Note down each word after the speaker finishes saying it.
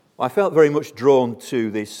I felt very much drawn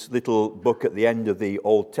to this little book at the end of the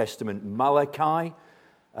Old Testament, Malachi.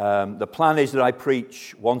 The plan is that I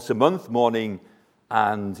preach once a month, morning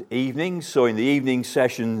and evening. So in the evening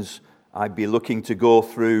sessions, I'd be looking to go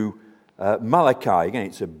through Malachi. Again,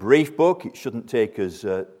 it's a brief book. It shouldn't take us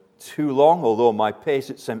too long, although my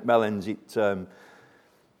pace at St. Mellons,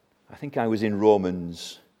 I think I was in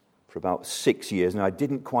Romans for about 6 years, and I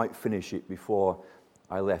didn't quite finish it before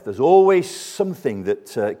I left. There's always something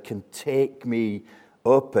that can take me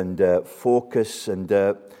up and focus,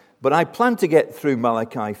 but I plan to get through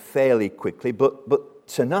Malachi fairly quickly. But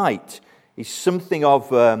tonight is something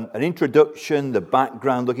of an introduction, the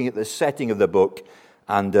background, looking at the setting of the book,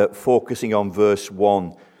 and focusing on verse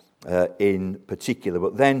 1 in particular.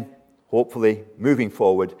 But then, hopefully, moving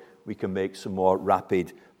forward, we can make some more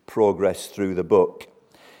rapid progress through the book.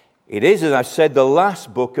 It is, as I said, the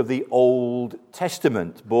last book of the Old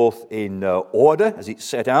Testament, both in order, as it's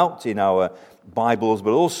set out in our Bibles,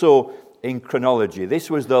 but also in chronology. This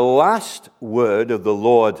was the last word of the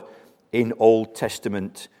Lord in Old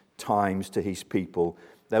Testament times to his people.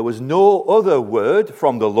 There was no other word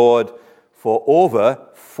from the Lord for over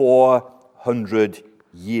 400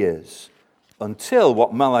 years, until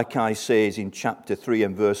what Malachi says in chapter 3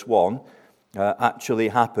 and verse 1 actually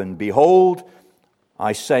happened. Behold,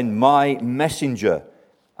 I send my messenger,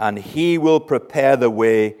 and he will prepare the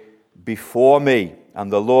way before me.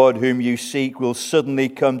 And the Lord whom you seek will suddenly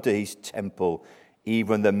come to his temple,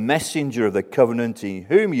 even the messenger of the covenant in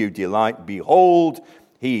whom you delight. Behold,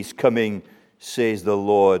 he is coming, says the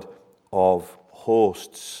Lord of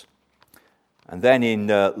hosts. And then in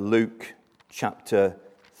Luke chapter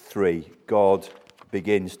 3, God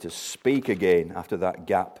begins to speak again after that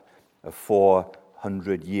gap of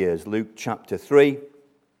 400 years. Luke chapter 3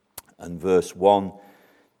 and verse 1.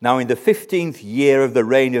 Now in the 15th year of the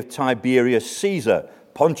reign of Tiberius Caesar,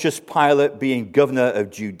 Pontius Pilate being governor of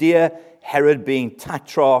Judea, Herod being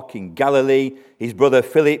tetrarch in Galilee, his brother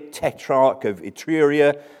Philip tetrarch of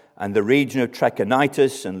Iturea, and the region of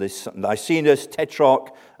Trachonitis, and Lysanias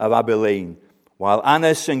tetrarch of Abilene, while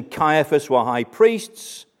Annas and Caiaphas were high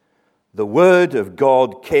priests, the word of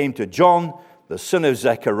God came to John, the son of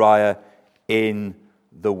Zechariah, in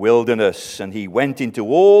the wilderness. And he went into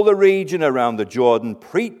all the region around the Jordan,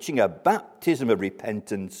 preaching a baptism of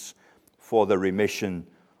repentance for the remission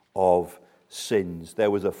of sins.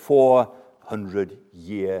 There was a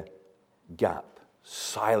 400-year gap,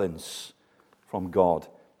 silence from God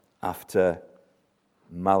after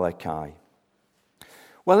Malachi.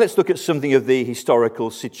 Well, let's look at something of the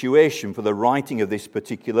historical situation for the writing of this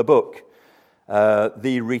particular book.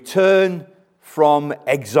 The return from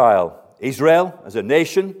exile. Israel, as a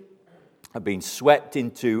nation, had been swept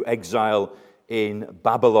into exile in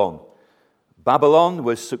Babylon. Babylon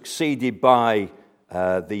was succeeded by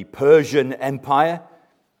the Persian Empire,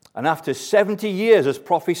 and after 70 years, as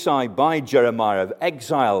prophesied by Jeremiah, of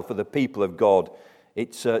exile for the people of God,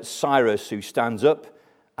 it's Cyrus who stands up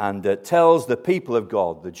and tells the people of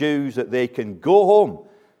God, the Jews, that they can go home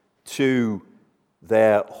to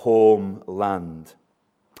their homeland.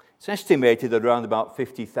 It's estimated that around about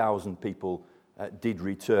 50,000 people did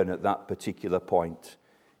return at that particular point.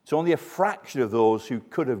 It's only a fraction of those who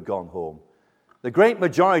could have gone home. The great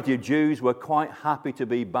majority of Jews were quite happy to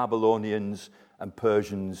be Babylonians and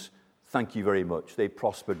Persians. Thank you very much. They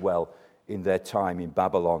prospered well in their time in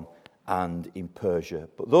Babylon and in Persia.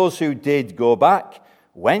 But those who did go back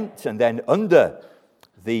went, and then under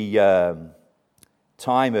the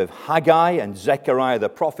time of Haggai and Zechariah the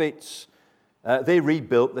prophets, they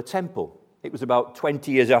rebuilt the temple. It was about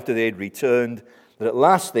 20 years after they had returned that at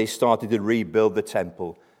last they started to rebuild the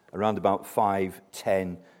temple, around about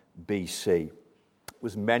 510 BC. It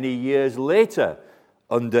was many years later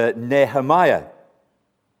under Nehemiah.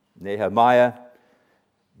 Nehemiah,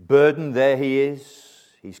 burdened, there he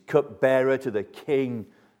is. He's cupbearer to the king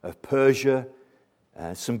of Persia.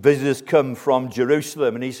 Some visitors come from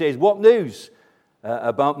Jerusalem, and he says, "What news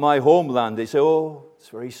about my homeland?" They say, "Oh, it's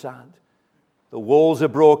very sad. The walls are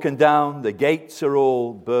broken down, the gates are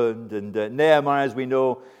all burned." And Nehemiah, as we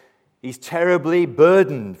know, he's terribly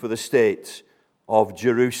burdened for the state of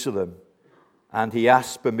Jerusalem. And he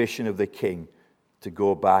asks permission of the king to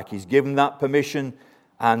go back. He's given that permission,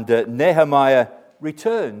 and Nehemiah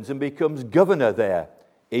returns and becomes governor there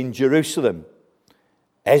in Jerusalem.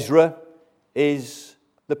 Ezra is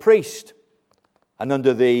the priest. And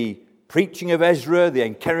under the preaching of Ezra, the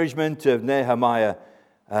encouragement of Nehemiah,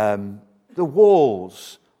 the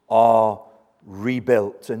walls are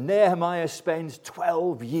rebuilt. And Nehemiah spends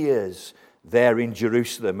 12 years there in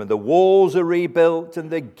Jerusalem. And the walls are rebuilt and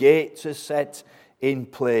the gates are set in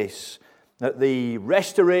place. at the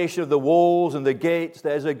restoration of the walls and the gates,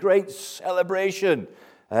 there's a great celebration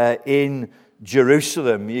in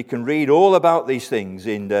Jerusalem. You can read all about these things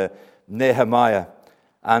in Nehemiah.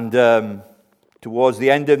 And towards the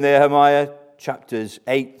end of Nehemiah, chapters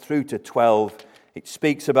 8 through to 12, it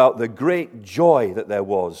speaks about the great joy that there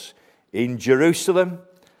was in Jerusalem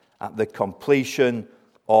at the completion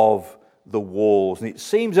of the walls. And it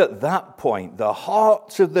seems at that point, the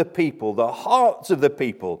hearts of the people,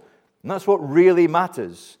 and that's what really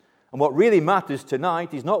matters. And what really matters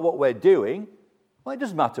tonight is not what we're doing. Well, it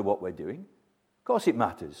doesn't matter what we're doing. Of course it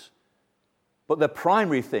matters. But the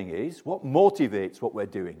primary thing is what motivates what we're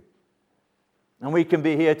doing. And we can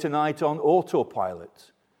be here tonight on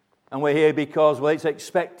autopilot. And we're here because, well, it's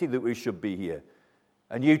expected that we should be here.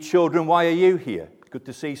 And you children, why are you here? Good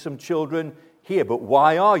to see some children here. But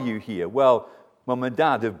why are you here? Well, Mum and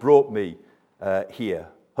Dad have brought me here.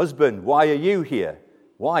 Husband, why are you here?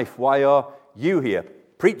 Wife, why are you here?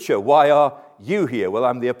 Preacher, why are you here? Well,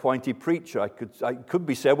 I'm the appointed preacher. I could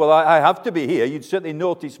be said, well, I have to be here. You'd certainly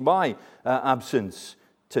notice my absence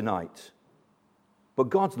tonight. But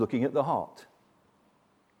God's looking at the heart.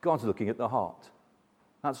 God's looking at the heart.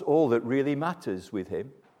 That's all that really matters with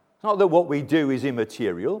him. It's not that what we do is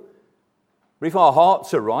immaterial. But if our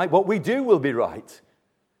hearts are right, what we do will be right.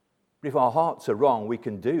 But if our hearts are wrong, we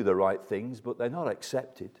can do the right things, but they're not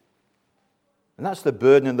accepted. And that's the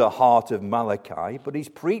burden in the heart of Malachi. But he's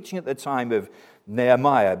preaching at the time of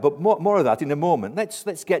Nehemiah. But more of that in a moment.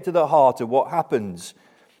 Let's get to the heart of what happens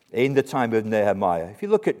in the time of Nehemiah. If you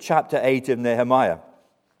look at chapter 8 of Nehemiah,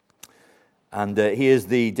 and here's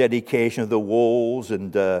the dedication of the walls,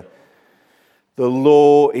 and the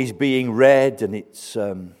law is being read, and it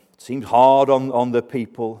seems hard on the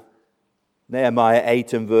people. Nehemiah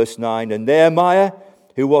 8 and verse 9. And Nehemiah,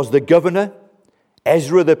 who was the governor,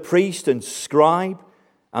 Ezra the priest and scribe,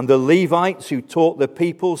 and the Levites who taught the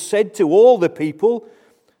people, said to all the people,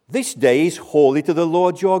 "This day is holy to the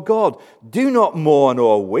Lord your God. Do not mourn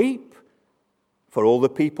or weep." For all the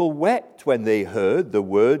people wept when they heard the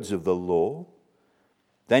words of the law.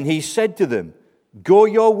 Then he said to them, "Go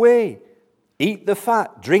your way, eat the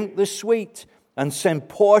fat, drink the sweet, and send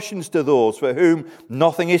portions to those for whom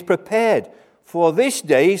nothing is prepared. For this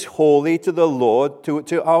day is holy to the Lord,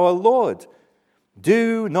 to our Lord.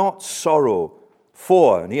 Do not sorrow,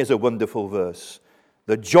 for," and here's a wonderful verse,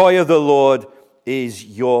 "the joy of the Lord is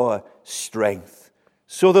your strength."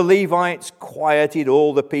 So the Levites quieted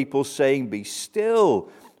all the people, saying, "Be still,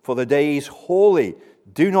 for the day is holy.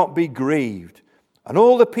 Do not be grieved." And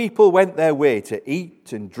all the people went their way to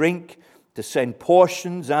eat and drink, to send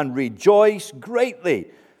portions, and rejoice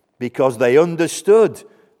greatly, because they understood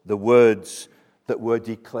the words that were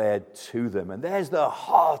declared to them. And there's the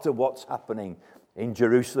heart of what's happening in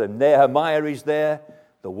Jerusalem. Nehemiah is there.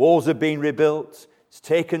 The walls have been rebuilt. It's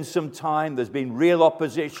taken some time. There's been real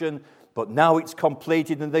opposition. But now it's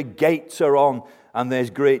completed and the gates are on. And there's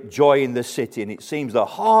great joy in the city. And it seems the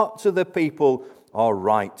hearts of the people are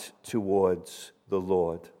right towards the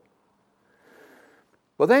Lord.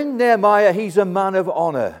 But then Nehemiah, he's a man of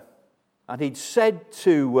honor. And he'd said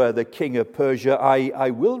to the king of Persia,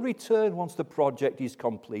 I will return once the project is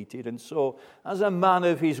completed. And so, as a man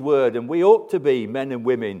of his word, and we ought to be men and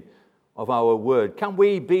women of our word, can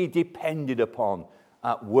we be depended upon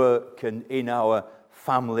at work and in our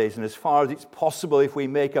families? And as far as it's possible, if we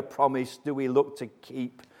make a promise, do we look to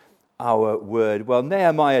keep our word? Well,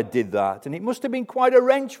 Nehemiah did that. And it must have been quite a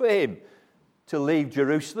wrench for him to leave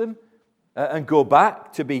Jerusalem and go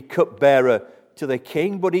back to be cupbearer to the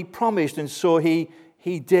king, but he promised, and so he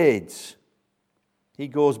did. He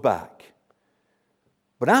goes back.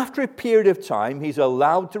 But after a period of time, he's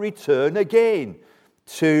allowed to return again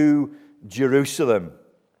to Jerusalem.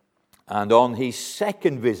 And on his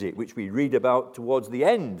second visit, which we read about towards the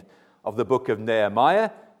end of the book of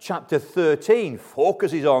Nehemiah, chapter 13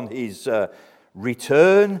 focuses on his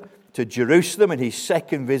return to Jerusalem and his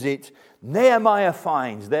second visit. Nehemiah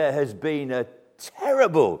finds there has been a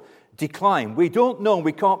terrible decline. We don't know,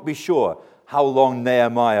 we can't be sure how long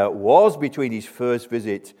Nehemiah was between his first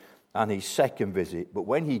visit and his second visit. But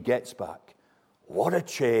when he gets back, what a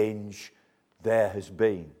change there has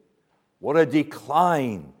been. What a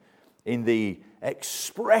decline in the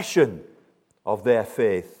expression of their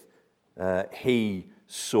faith he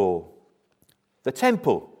saw. The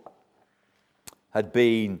temple had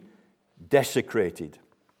been desecrated.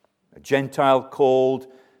 A Gentile called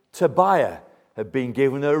Tobiah had been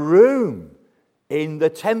given a room in the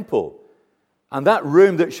temple. And that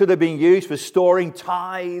room that should have been used for storing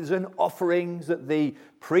tithes and offerings that the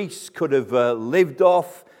priests could have lived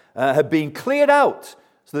off had been cleared out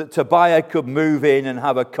so that Tobiah could move in and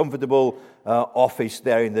have a comfortable office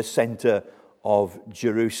there in the center of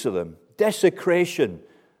Jerusalem. Desecration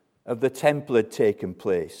of the temple had taken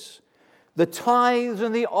place. The tithes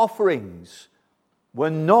and the offerings were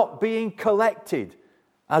not being collected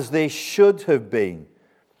as they should have been.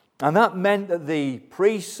 And that meant that the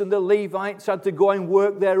priests and the Levites had to go and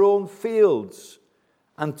work their own fields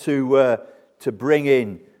and to bring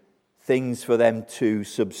in things for them to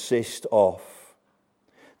subsist off.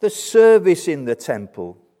 The service in the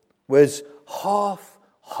temple was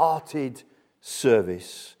half-hearted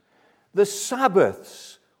service. The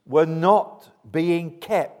Sabbaths were not being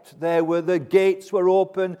kept. The gates were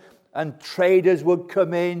open and traders would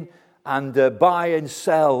come in and buy and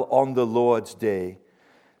sell on the Lord's day.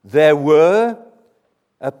 There were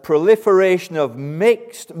a proliferation of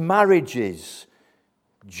mixed marriages.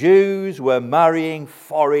 Jews were marrying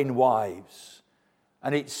foreign wives.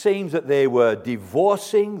 And it seems that they were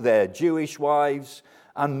divorcing their Jewish wives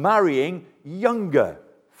and marrying younger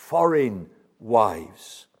foreign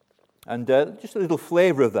wives. And just a little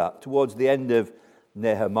flavor of that towards the end of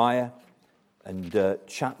Nehemiah and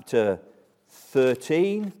chapter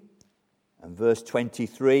 13 and verse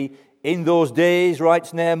 23. In those days,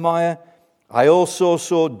 writes Nehemiah, I also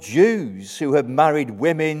saw Jews who had married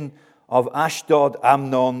women of Ashdod,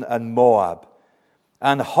 Ammon, and Moab.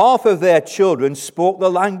 And half of their children spoke the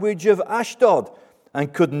language of Ashdod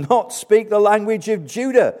and could not speak the language of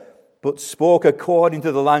Judah, but spoke according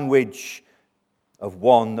to the language of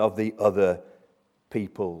one of the other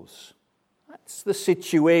peoples. That's the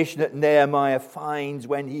situation that Nehemiah finds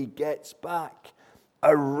when he gets back.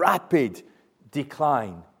 A rapid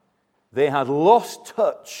decline. They had lost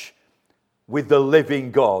touch with the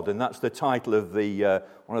living God. And that's the title of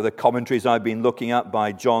one of the commentaries I've been looking at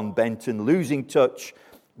by John Benton, Losing Touch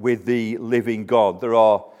with the Living God. There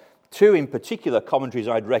are two in particular commentaries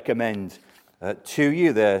I'd recommend to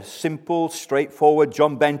you. They're simple, straightforward.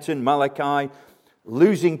 John Benton, Malachi,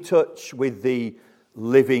 Losing Touch with the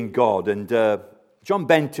Living God. And John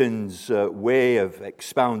Benton's way of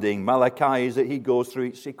expounding Malachi is that he goes through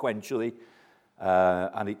it sequentially.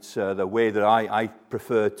 And it's the way that I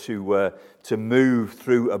prefer to move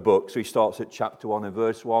through a book. So he starts at chapter 1 and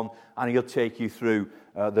verse 1, and he'll take you through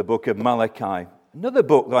the book of Malachi. Another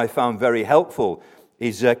book that I found very helpful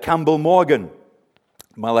is Campbell Morgan,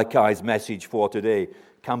 Malachi's message for today.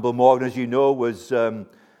 Campbell Morgan, as you know, was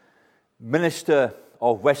minister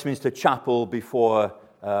of Westminster Chapel before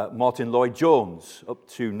Martin Lloyd-Jones. Up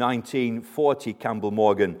to 1940, Campbell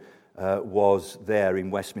Morgan was there in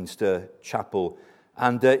Westminster Chapel.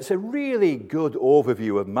 And it's a really good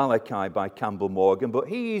overview of Malachi by Campbell Morgan, but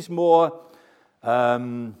he's more,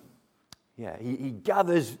 he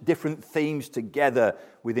gathers different themes together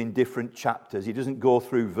within different chapters. He doesn't go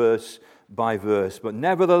through verse by verse, but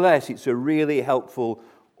nevertheless, it's a really helpful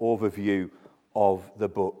overview of the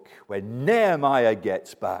book. When Nehemiah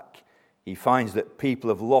gets back, he finds that people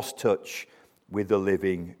have lost touch with the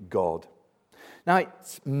living God. Now,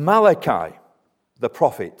 it's Malachi, the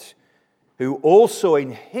prophet, who also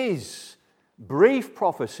in his brief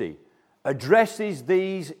prophecy addresses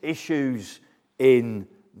these issues in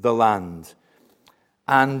the land.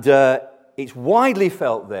 And it's widely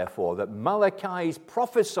felt, therefore, that Malachi is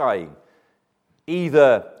prophesying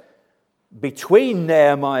either between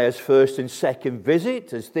Nehemiah's first and second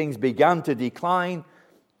visit as things began to decline,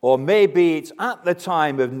 or maybe it's at the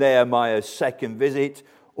time of Nehemiah's second visit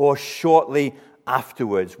or shortly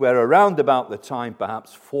afterwards. We're around about the time,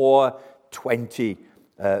 perhaps 420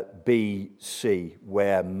 BC,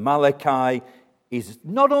 where Malachi is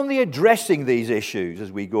not only addressing these issues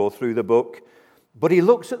as we go through the book, but he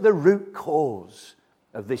looks at the root cause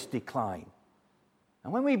of this decline.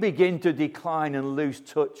 And when we begin to decline and lose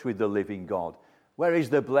touch with the living God, where is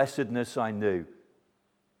the blessedness I knew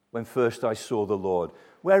when first I saw the Lord?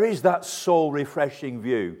 Where is that soul-refreshing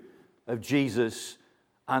view of Jesus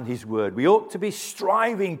and his word? We ought to be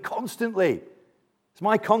striving constantly. It's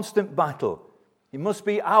my constant battle. It must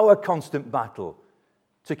be our constant battle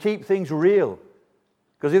to keep things real.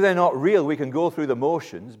 Because if they're not real, we can go through the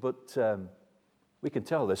motions, but we can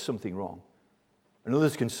tell there's something wrong. And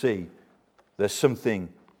others can see there's something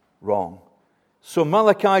wrong. So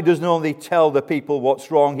Malachi doesn't only tell the people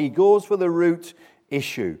what's wrong, he goes for the root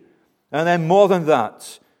issue. And then more than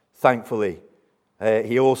that, thankfully,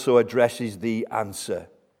 he also addresses the answer.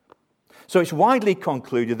 So it's widely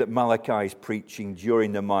concluded that Malachi is preaching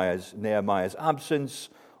during Nehemiah's absence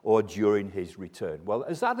or during his return. Well,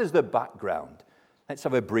 as that is the background, let's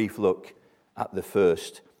have a brief look at the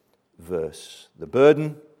first verse. The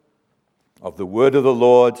burden of the word of the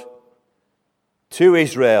Lord to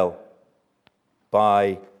Israel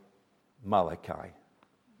by Malachi.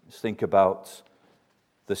 Let's think about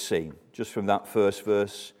the scene. Just from that first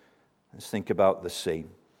verse, let's think about the scene.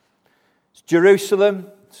 It's Jerusalem,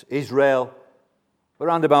 it's Israel,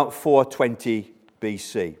 around about 420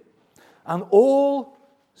 BC. And all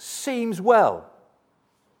seems well.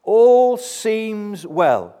 All seems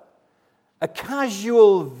well. A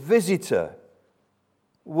casual visitor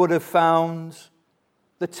would have found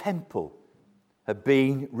the temple had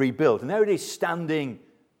been rebuilt. And there it is, standing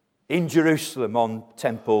in Jerusalem on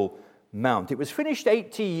Temple Mount. It was finished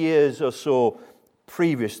 80 years or so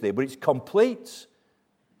previously, but it's complete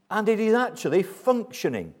and it is actually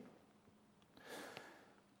functioning.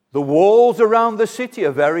 The walls around the city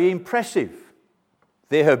are very impressive.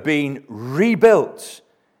 They have been rebuilt,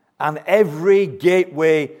 and every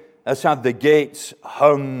gateway has had the gates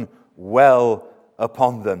hung well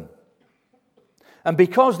upon them. And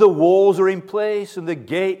because the walls are in place and the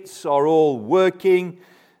gates are all working,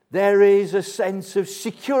 there is a sense of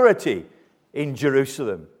security in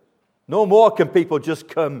Jerusalem. No more can people just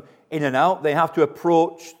come in and out. They have to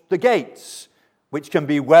approach the gates, which can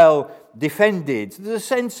be well defended. There's a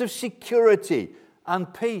sense of security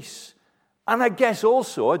and peace. And I guess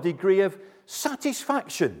also a degree of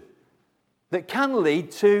satisfaction that can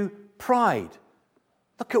lead to pride.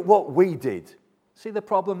 Look at what we did. See the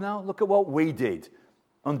problem now? Look at what we did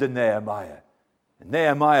under Nehemiah. And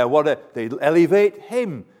Nehemiah, they elevate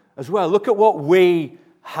him as well. Look at what we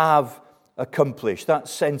have accomplished. That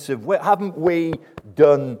sense of, haven't we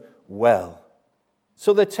done well?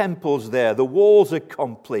 So the temple's there. The walls are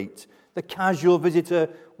complete. The casual visitor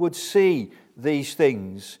would see these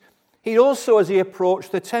things. He'd also, as he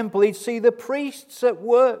approached the temple, he'd see the priests at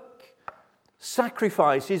work.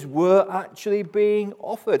 Sacrifices were actually being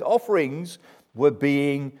offered. Offerings were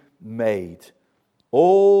being made.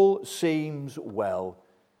 All seems well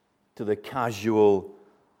to the casual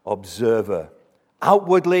observer.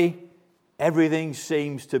 Outwardly, everything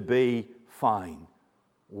seems to be fine.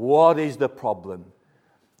 What is the problem?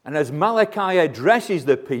 And as Malachi addresses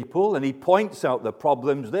the people and he points out the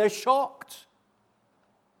problems, they're shocked.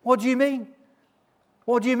 What do you mean?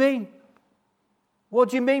 What do you mean? What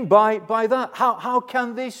do you mean by that? How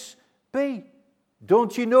can this be?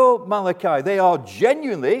 Don't you know, Malachi? They are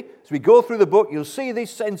genuinely, as we go through the book, you'll see this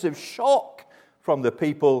sense of shock from the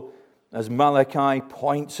people as Malachi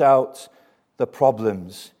points out the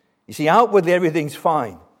problems. You see, outwardly everything's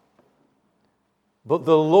fine. But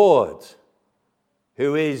the Lord,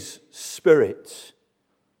 who is Spirit,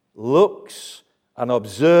 looks and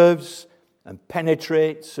observes and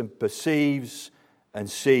penetrates and perceives and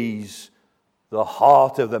sees the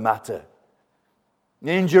heart of the matter.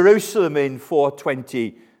 In Jerusalem in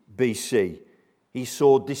 420 BC, he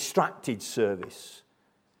saw distracted service.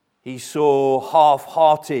 He saw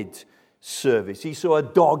half-hearted service. He saw a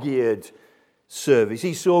dog-eared service.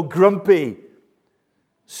 He saw grumpy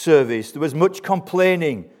service. There was much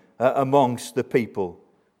complaining amongst the people.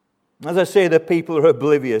 As I say, the people are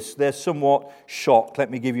oblivious. They're somewhat shocked.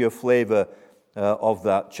 Let me give you a flavour of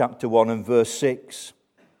that. Chapter 1 and verse 6.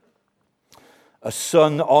 A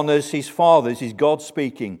son honours his father, this is God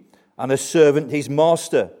speaking, and a servant his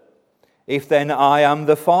master. If then I am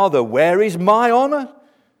the father, where is my honour?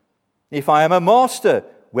 If I am a master,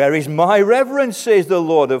 where is my reverence, says the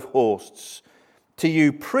Lord of hosts? To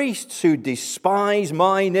you priests who despise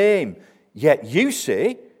my name, yet you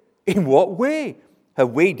say, in what way have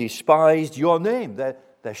we despised your name?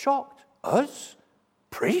 They're shocked. Us?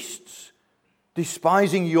 Priests?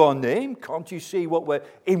 Despising your name? Can't you see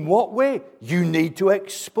in what way? You need to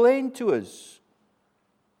explain to us.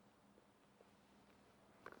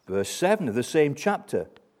 Verse 7 of the same chapter,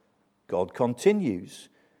 God continues,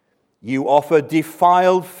 you offer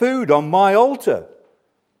defiled food on my altar,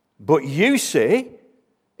 but you say,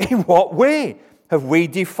 in what way have we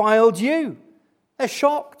defiled you? They're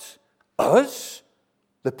shocked. Us,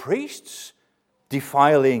 the priests,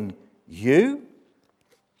 defiling you?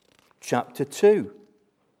 Chapter 2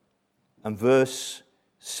 and verse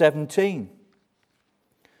 17.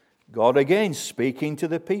 God again speaking to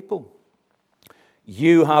the people.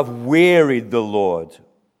 You have wearied the Lord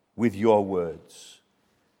with your words.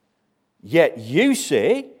 Yet you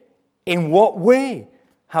say, in what way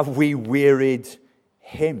have we wearied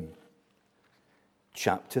him?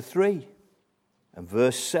 Chapter 3 and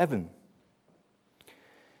verse 7.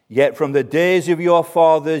 Yet from the days of your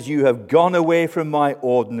fathers you have gone away from my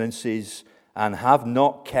ordinances and have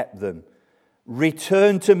not kept them.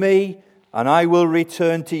 Return to me, and I will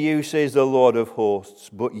return to you, says the Lord of hosts.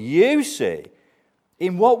 But you say,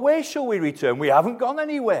 in what way shall we return? We haven't gone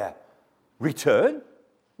anywhere. Return?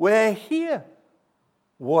 We're here.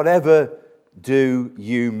 Whatever do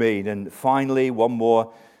you mean? And finally, one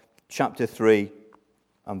more chapter 3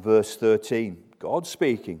 and verse 13. God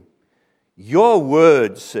speaking. Your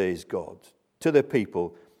words, says God, to the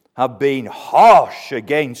people have been harsh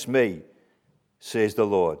against me, says the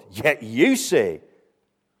Lord. Yet you say,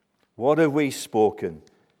 what have we spoken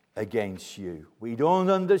against you? We don't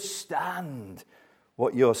understand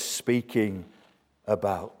what you're speaking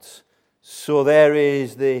about. So there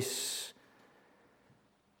is this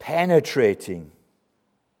penetrating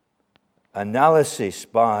analysis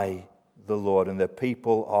by the Lord, and the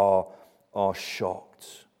people are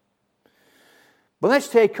shocked. But let's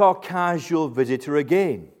take our casual visitor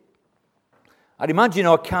again. I'd imagine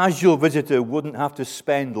our casual visitor wouldn't have to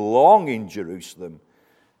spend long in Jerusalem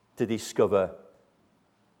to discover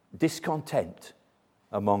discontent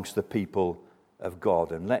amongst the people of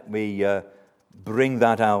God. And let me bring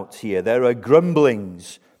that out here. There are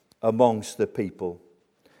grumblings amongst the people.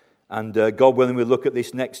 And God willing, we'll look at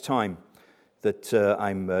this next time that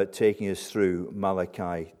I'm taking us through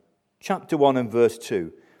Malachi. Chapter 1 and verse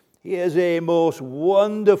 2. Here's a most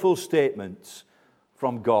wonderful statement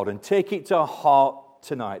from God. And take it to heart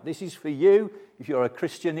tonight. This is for you. If you're a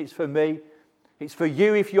Christian, it's for me. It's for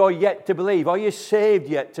you if you're yet to believe. Are you saved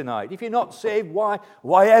yet tonight? If you're not saved, why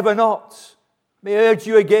ever not? May I urge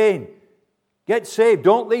you again. Get saved.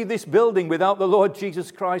 Don't leave this building without the Lord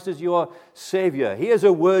Jesus Christ as your Savior. Here's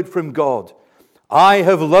a word from God. I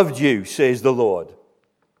have loved you, says the Lord.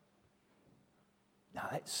 Now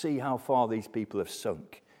let's see how far these people have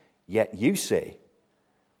sunk. Yet you say,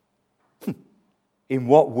 in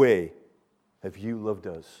what way have you loved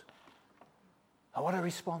us? Oh, what a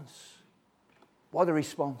response. What a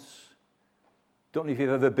response. Don't know if you've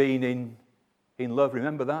ever been in love.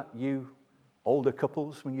 Remember that? You older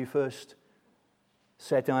couples, when you first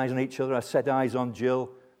set eyes on each other. I set eyes on Jill.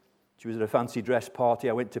 She was at a fancy dress party.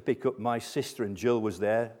 I went to pick up my sister and Jill was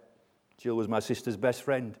there. Jill was my sister's best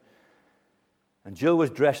friend. And Jill was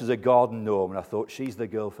dressed as a garden gnome, and I thought, she's the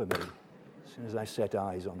girl for me, as soon as I set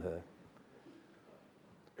eyes on her.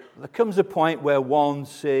 There comes a point where one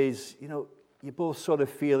says, you're both sort of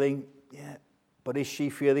feeling, yeah, but is she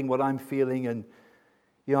feeling what I'm feeling? And,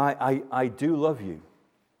 I do love you.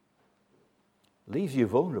 Leaves you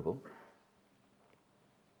vulnerable.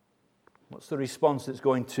 What's the response that's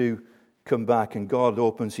going to come back? And God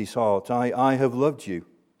opens his heart. I have loved you.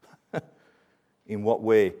 In what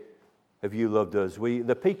way have you loved us?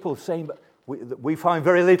 The people saying, we find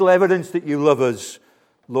very little evidence that you love us,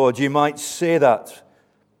 Lord. You might say that,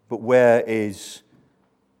 but where is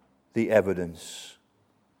the evidence?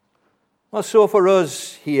 Well, so for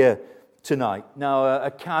us here tonight, now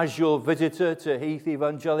a casual visitor to Heath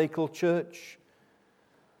Evangelical Church,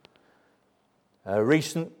 a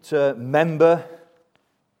recent member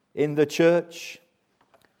in the church,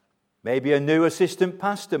 maybe a new assistant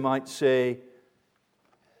pastor might say,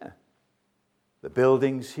 the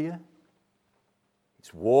building's here,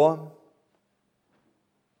 it's warm,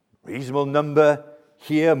 reasonable number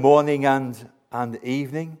here morning and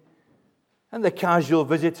evening. And the casual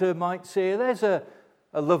visitor might say, there's a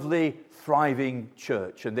lovely, thriving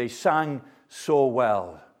church, and they sang so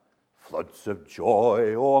well. Floods of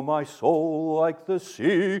joy o'er my soul like the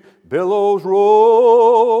sea billows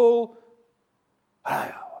roll.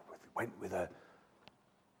 I went with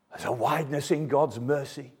there's a wideness in God's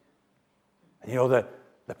mercy. And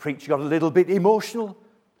the preacher got a little bit emotional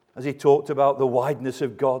as he talked about the wideness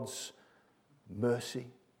of God's mercy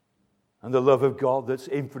and the love of God that's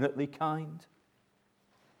infinitely kind.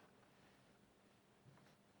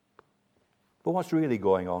 But what's really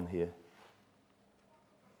going on here?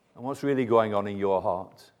 And what's really going on in your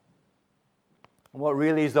heart? And what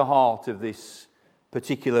really is the heart of this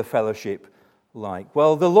particular fellowship like?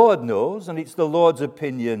 Well, the Lord knows, and it's the Lord's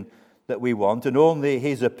opinion that we want, and only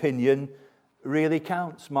his opinion really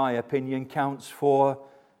counts. My opinion counts for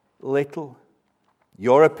little.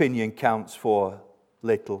 Your opinion counts for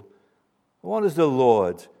little. What does the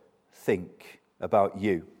Lord think about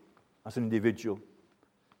you as an individual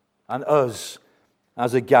and us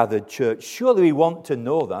as a gathered church? Surely we want to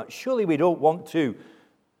know that. Surely we don't want to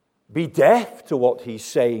be deaf to what he's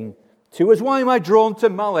saying to us. Why am I drawn to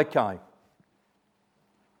Malachi? I'm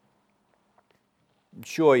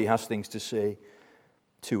sure he has things to say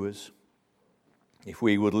to us. If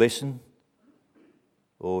we would listen,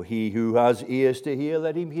 or he who has ears to hear,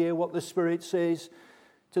 let him hear what the Spirit says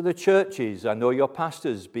to the churches. I know your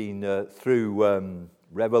pastor's been through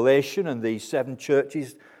Revelation and these 7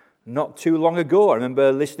 churches not too long ago. I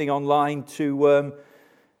remember listening online to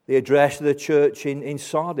the address of the church in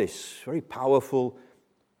Sardis. Very powerful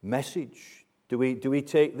message. Do we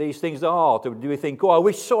take these things to heart? Or do we think, I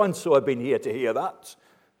wish so-and-so had been here to hear that?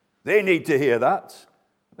 They need to hear that.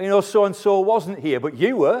 So-and-so wasn't here, but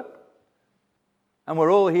you were. And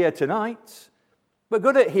we're all here tonight. We're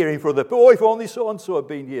good at hearing for other people. Oh, if only so-and-so had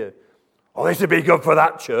been here. Oh, this would be good for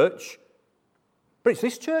that church. But it's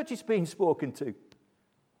this church it's being spoken to.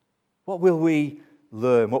 What will we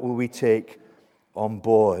learn? What will we take on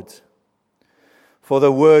board? For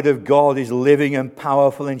the word of God is living and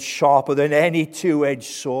powerful and sharper than any two-edged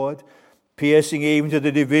sword, piercing even to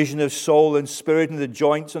the division of soul and spirit and the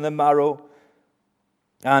joints and the marrow,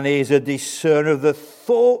 and is a discerner of the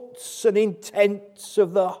thoughts and intents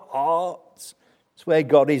of the heart. That's where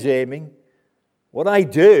God is aiming. What I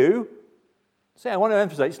do, I want to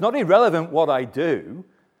emphasize, it's not irrelevant what I do,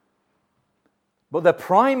 but the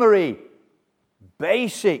primary,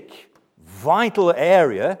 basic, vital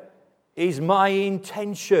area is my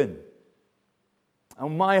intention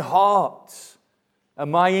and my heart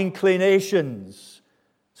and my inclinations.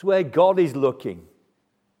 It's where God is looking.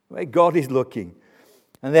 Where God is looking.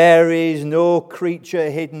 And there is no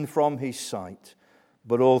creature hidden from his sight,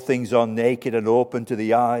 but all things are naked and open to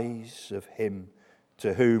the eyes of him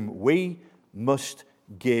to whom we must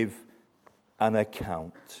give an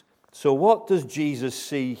account. So what does Jesus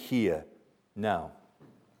see here now?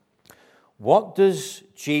 What does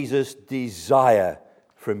Jesus desire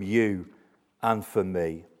from you and from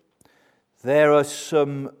me? There are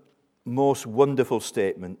some most wonderful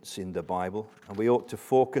statements in the Bible, and we ought to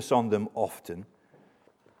focus on them often.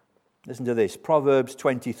 Listen to this, Proverbs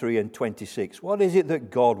 23 and 26. What is it that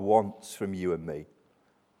God wants from you and me?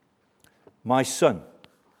 My son,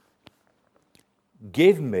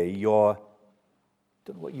 give me your, I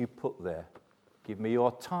don't know what you put there, give me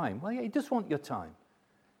your time. Well, yeah, he does want your time.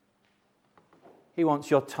 He wants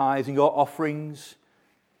your tithes and your offerings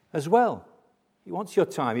as well. He wants your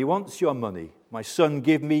time. He wants your money. My son,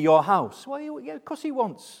 give me your house. Well, yeah, of course he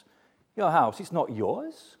wants your house. It's not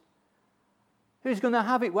yours. Who's going to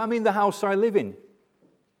have it? Well, I mean, the house I live in,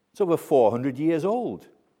 it's over 400 years old.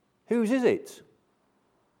 Whose is it?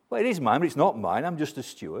 Well, it is mine, but it's not mine. I'm just a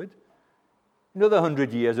steward. Another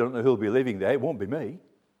 100 years, I don't know who'll be living there. It won't be me.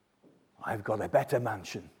 I've got a better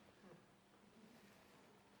mansion.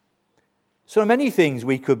 So many things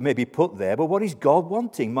we could maybe put there, but what is God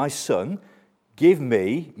wanting? My son, give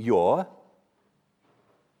me your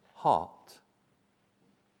heart.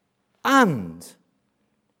 And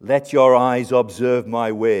let your eyes observe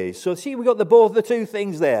my ways. So see, we've got both the two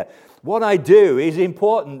things there. What I do is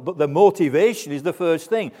important, but the motivation is the first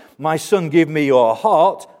thing. My son, give me your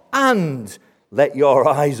heart, and let your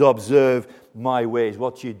eyes observe my ways.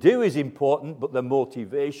 What you do is important, but the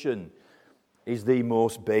motivation is the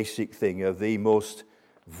most basic thing, of the most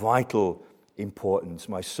vital importance.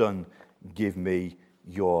 My son, give me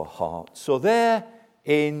your heart. So there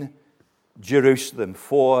in Jerusalem,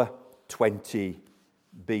 420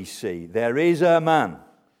 BC, there is a man.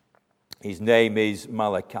 His name is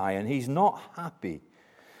Malachi, and he's not happy.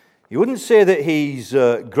 You wouldn't say that he's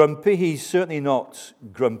grumpy. He's certainly not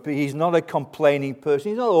grumpy. He's not a complaining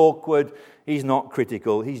person. He's not awkward. He's not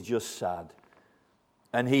critical. He's just sad.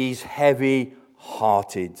 And he's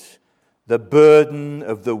heavy-hearted. The burden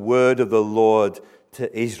of the word of the Lord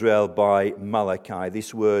to Israel by Malachi.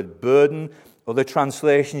 This word, burden, other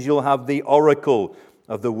translations you'll have the oracle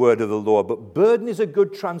of the word of the Lord. But burden is a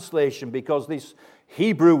good translation because this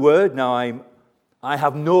Hebrew word, now I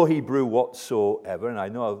have no Hebrew whatsoever, and I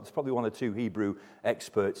know there's probably one or two Hebrew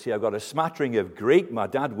experts here. I've got a smattering of Greek. My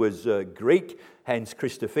dad was Greek, hence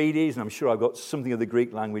Christofides, and I'm sure I've got something of the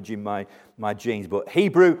Greek language in my genes. But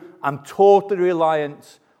Hebrew, I'm totally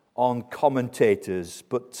reliant on commentators.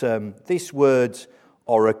 But this word,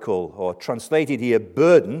 oracle, or translated here,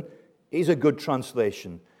 burden, is a good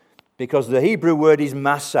translation because the Hebrew word is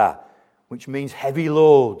massa, which means heavy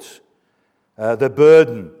loads, the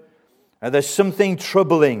burden. There's something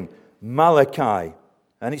troubling Malachi.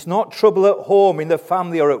 And it's not trouble at home, in the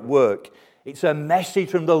family, or at work. It's a message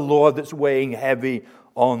from the Lord that's weighing heavy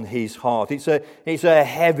on his heart. It's a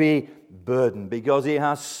heavy burden because he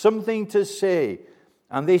has something to say.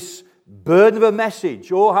 And this burden of a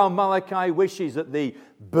message, oh, how Malachi wishes that the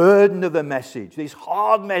burden of the message, this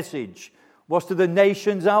hard message, was to the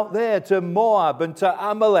nations out there, to Moab and to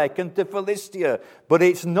Amalek and to Philistia. But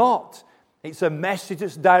it's not. It's a message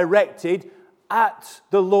that's directed at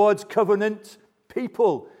the Lord's covenant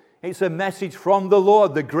people. It's a message from the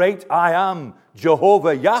Lord, the great I am,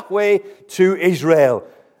 Jehovah, Yahweh, to Israel,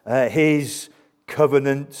 his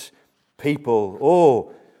covenant people.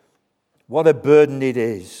 Oh, what a burden it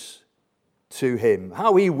is to him.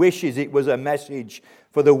 How he wishes it was a message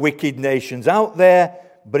for the wicked nations out there,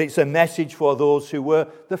 but it's a message for those who were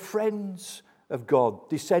the friends of God,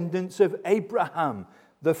 descendants of Abraham,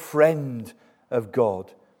 the friend of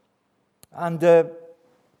God. And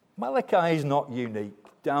Malachi is not unique.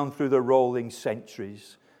 Down through the rolling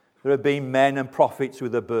centuries, there have been men and prophets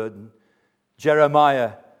with a burden.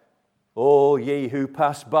 Jeremiah, all ye who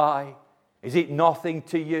pass by, is it nothing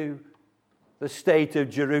to you? The state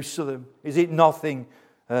of Jerusalem, is it nothing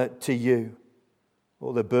to you?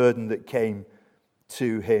 Or the burden that came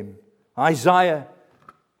to him. Isaiah,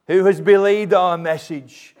 who has believed our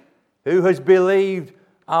message? Who has believed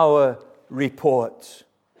our report?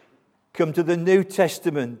 Come to the New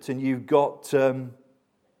Testament and you've got the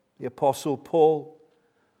Apostle Paul.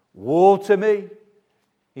 Woe to me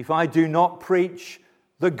if I do not preach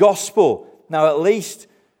the gospel. Now at least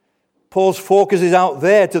Paul's focus is out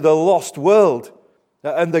there to the lost world.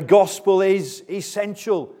 And the gospel is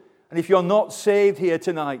essential. And if you're not saved here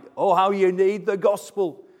tonight, oh, how you need the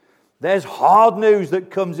gospel. There's hard news that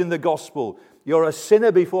comes in the gospel. You're a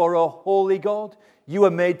sinner before a holy God. You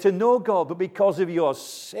were made to know God, but because of your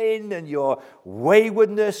sin and your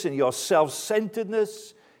waywardness and your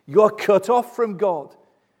self-centeredness, you're cut off from God.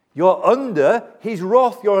 You're under His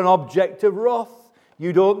wrath. You're an object of wrath.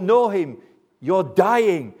 You don't know Him. You're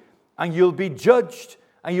dying, and you'll be judged,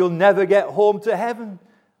 and you'll never get home to heaven,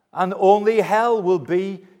 and only hell will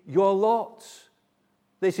be your lot.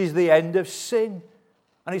 This is the end of sin,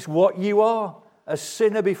 and it's what you are, a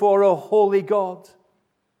sinner before a holy God.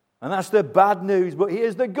 And that's the bad news, but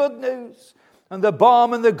here's the good news, and the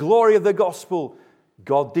balm and the glory of the gospel.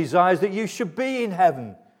 God desires that you should be in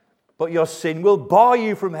heaven, but your sin will bar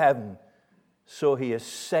you from heaven. So He has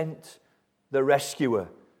sent the rescuer,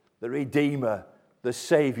 the Redeemer, the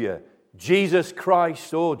Savior, Jesus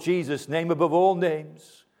Christ. Oh, Jesus, name above all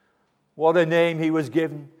names. What a name He was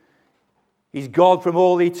given. He's God from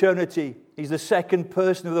all eternity. He's the second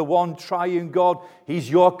person of the one triune God. He's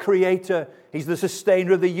your creator. He's the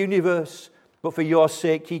sustainer of the universe. But for your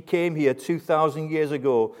sake, He came here 2,000 years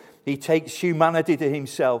ago. He takes humanity to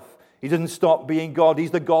Himself. He doesn't stop being God.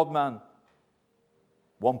 He's the God-man.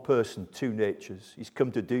 One person, two natures. He's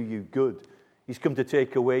come to do you good. He's come to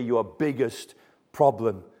take away your biggest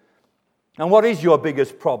problem. And what is your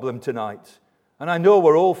biggest problem tonight? And I know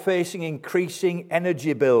we're all facing increasing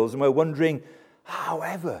energy bills, and we're wondering,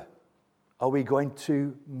 however, are we going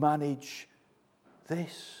to manage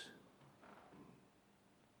this?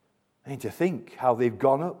 I need to think how they've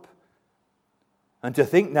gone up, and to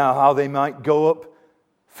think now how they might go up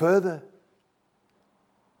further.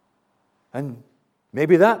 And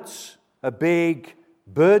maybe that's a big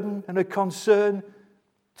burden and a concern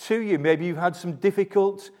to you. Maybe you've had some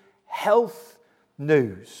difficult health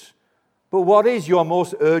news. But what is your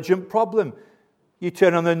most urgent problem? You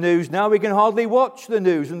turn on the news now, we can hardly watch the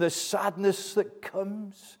news and the sadness that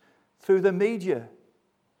comes through the media.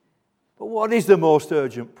 But what is the most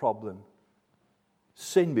urgent problem?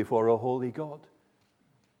 Sin before a holy God.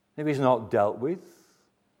 If it's not dealt with,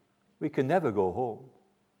 we can never go home.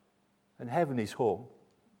 And heaven is home.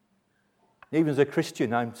 Even as a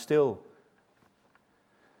Christian, I'm still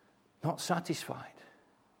not satisfied.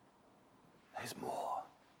 There's more.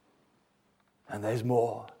 And there's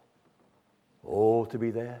more. Oh, to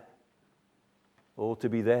be there. Oh, to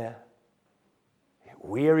be there.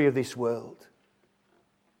 Weary of this world.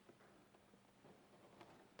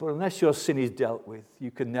 But unless your sin is dealt with,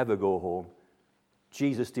 you can never go home.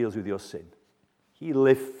 Jesus deals with your sin. He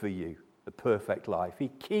lived for you the perfect life. He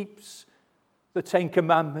keeps the 10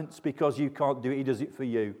 Commandments because you can't do it. He does it for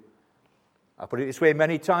you. I put it this way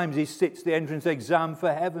many times. He sits the entrance exam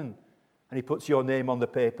for heaven and He puts your name on the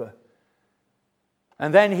paper.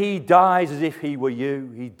 And then He dies as if He were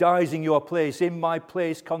you. He dies in your place. In my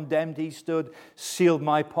place, condemned He stood, sealed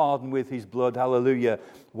my pardon with His blood. Hallelujah.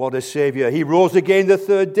 What a Savior. He rose again the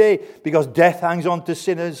third day because death hangs on to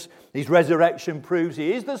sinners. His resurrection proves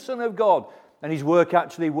He is the Son of God and His work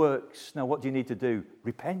actually works. Now, what do you need to do?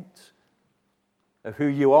 Repent of who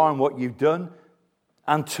you are and what you've done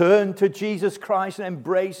and turn to Jesus Christ and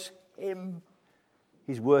embrace Him.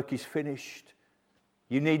 His work is finished.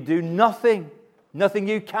 You need do nothing. Nothing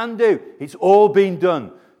you can do. It's all been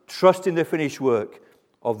done. Trust in the finished work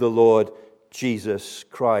of the Lord Jesus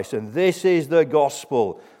Christ. And this is the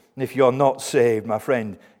gospel. And if you're not saved, my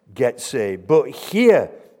friend, get saved. But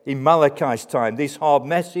here in Malachi's time, this hard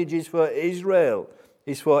message is for Israel.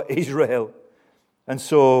 It's for Israel. And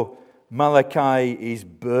so Malachi is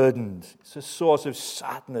burdened. It's a source of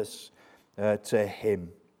sadness to him.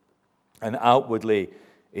 And outwardly,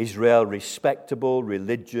 Israel, respectable,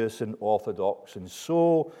 religious, and orthodox, and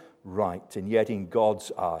so right. And yet in God's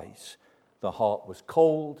eyes, the heart was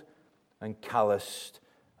cold and calloused,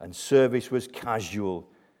 and service was casual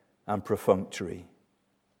and perfunctory.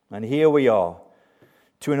 And here we are,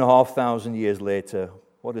 2,500 years later,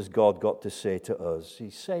 what has God got to say to us?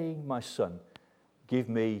 He's saying, my son, give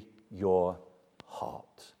me your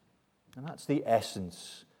heart. And that's the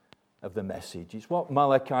essence of the message. It's what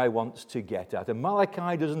Malachi wants to get at. And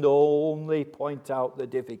Malachi doesn't only point out the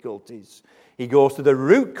difficulties. He goes to the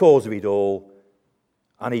root cause of it all,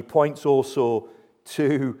 and he points also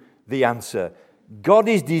to the answer. God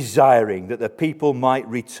is desiring that the people might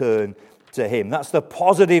return to him. That's the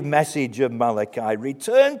positive message of Malachi.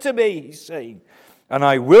 Return to me, he's saying, and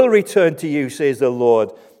I will return to you, says the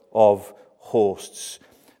Lord of hosts.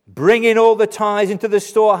 Bring in all the tithes into the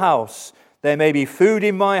storehouse. There may be food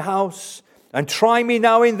in my house. And try me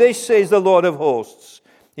now in this, says the Lord of hosts,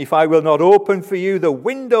 if I will not open for you the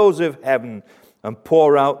windows of heaven and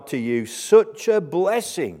pour out to you such a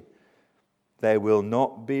blessing, there will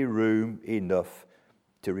not be room enough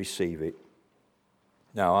to receive it.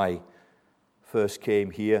 Now, I first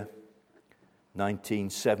came here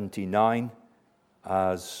 1979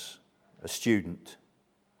 as a student.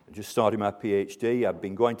 I just started my PhD. I'd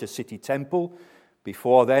been going to City Temple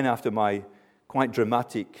before then, after my quite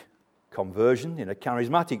dramatic conversion in a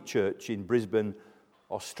charismatic church in Brisbane,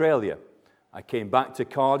 Australia. I came back to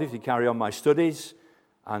Cardiff to carry on my studies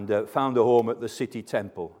and found a home at the City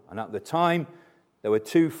Temple. And at the time, there were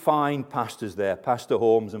two fine pastors there, Pastor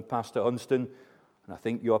Holmes and Pastor Hunston. And I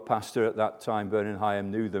think your pastor at that time, Vernon Hyam,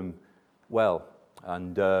 knew them well.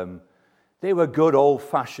 And they were good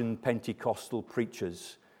old-fashioned Pentecostal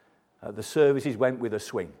preachers. The services went with a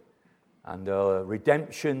swing and a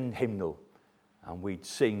redemption hymnal. And we'd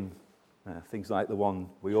sing things like the one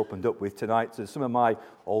we opened up with tonight. So some of my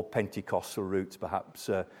old Pentecostal roots perhaps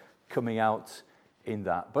coming out in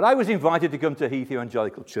that. But I was invited to come to Heath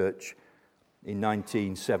Evangelical Church in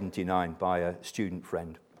 1979 by a student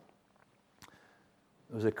friend.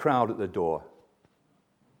 There was a crowd at the door.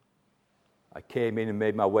 I came in and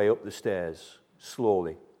made my way up the stairs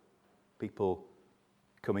slowly. People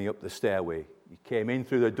coming up the stairway. You came in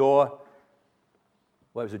through the door.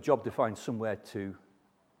 Well, it was a job to find somewhere to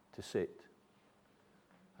sit.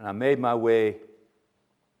 And I made my way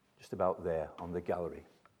just about there on the gallery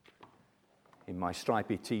in my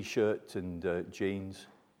stripy T-shirt and jeans.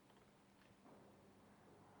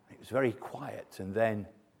 It was very quiet, and then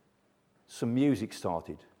some music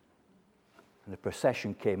started, and a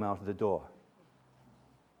procession came out of the door.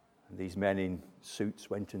 And these men in suits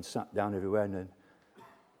went and sat down everywhere, and a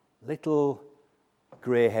little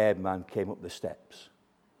grey-haired man came up the steps.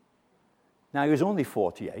 Now, he was only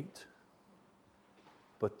 48,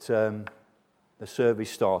 but the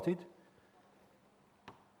service started.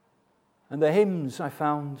 And the hymns I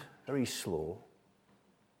found very slow,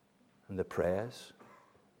 and the prayers.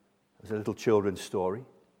 It was a little children's story.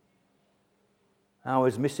 I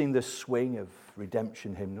was missing the swing of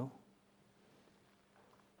redemption hymnal.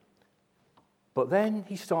 But then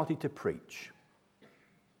he started to preach.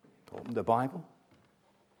 Opened the Bible.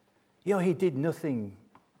 You know, he did nothing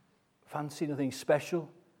fancy, nothing special.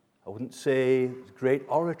 I wouldn't say it was great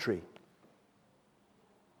oratory.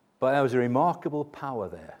 But there was a remarkable power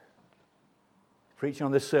there. Preaching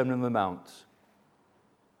on the Sermon on the Mount.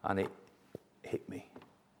 And it hit me.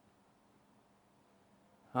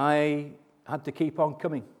 I had to keep on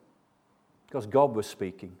coming because God was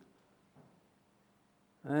speaking.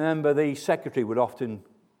 I remember the secretary would often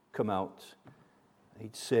come out.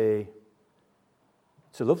 He'd say,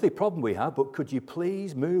 "It's a lovely problem we have, but could you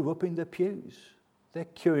please move up in the pews? They're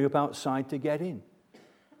queuing up outside to get in."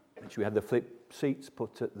 Which we had the flip seats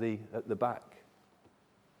put at the back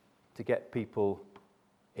to get people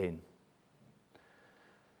in.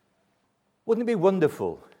 Wouldn't it be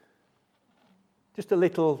wonderful? Just a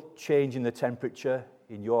little change in the temperature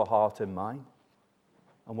in your heart and mine,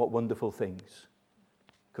 and what wonderful things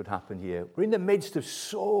could happen here. We're in the midst of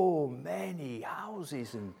so many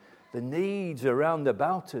houses and the needs around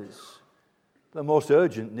about us. The most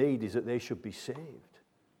urgent need is that they should be saved.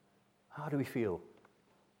 How do we feel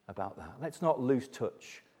about that? Let's not lose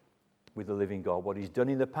touch with the living God. What he's done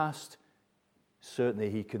in the past, certainly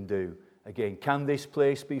he can do again. Can this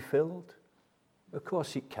place be filled? Of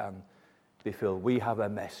course it can be filled. We have a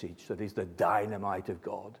message that is the dynamite of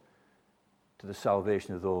God to the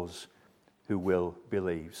salvation of those who will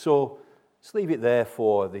believe. So let's leave it there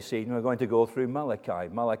for this evening. We're going to go through Malachi.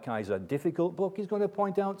 Malachi is a difficult book. He's going to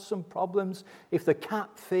point out some problems. If the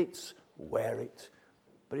cap fits, wear it.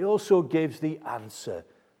 But he also gives the answer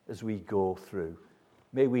as we go through.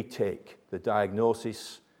 May we take the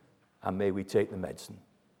diagnosis and may we take the medicine.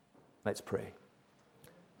 Let's pray.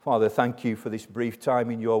 Father, thank you for this brief time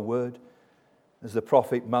in your word. As the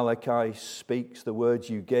prophet Malachi speaks the words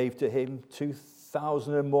you gave to him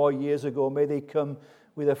 2,000 and more years ago, may they come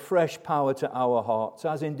with a fresh power to our hearts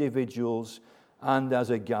as individuals and as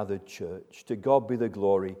a gathered church. To God be the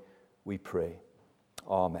glory, we pray.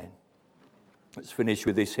 Amen. Let's finish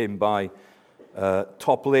with this hymn by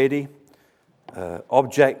Toplady.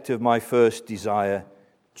 Object of my first desire,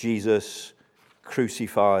 Jesus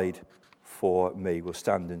crucified for me. We'll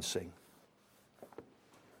stand and sing.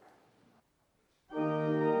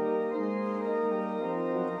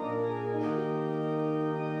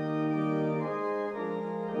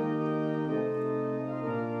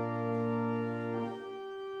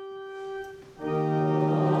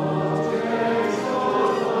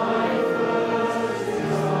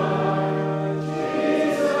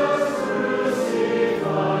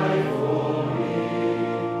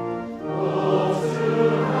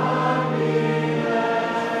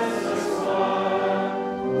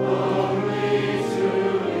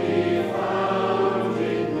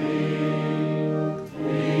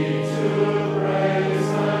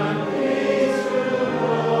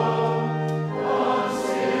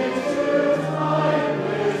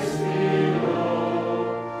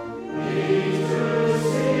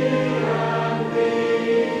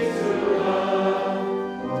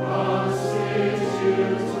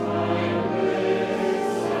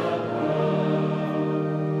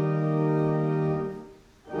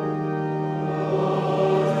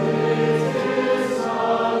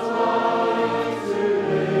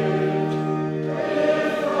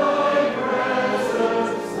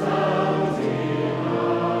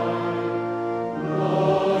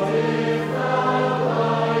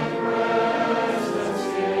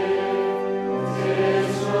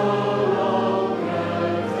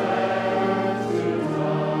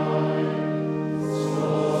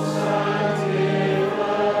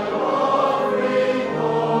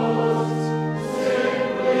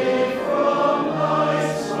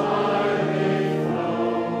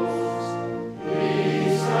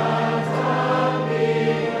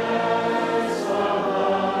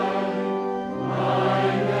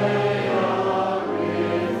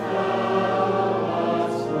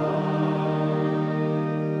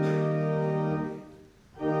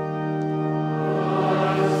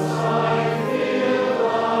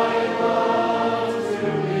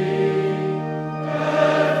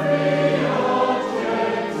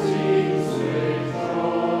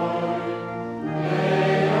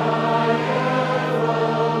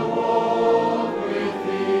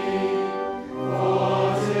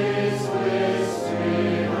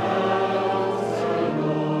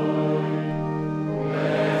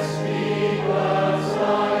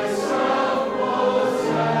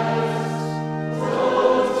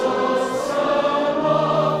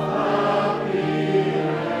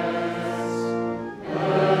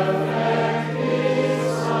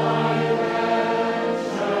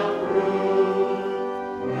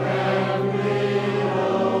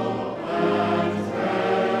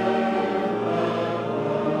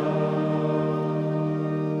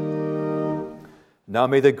 Now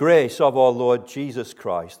may the grace of our Lord Jesus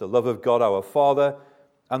Christ, the love of God our Father,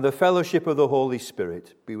 and the fellowship of the Holy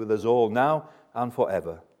Spirit be with us all now and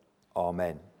forever. Amen.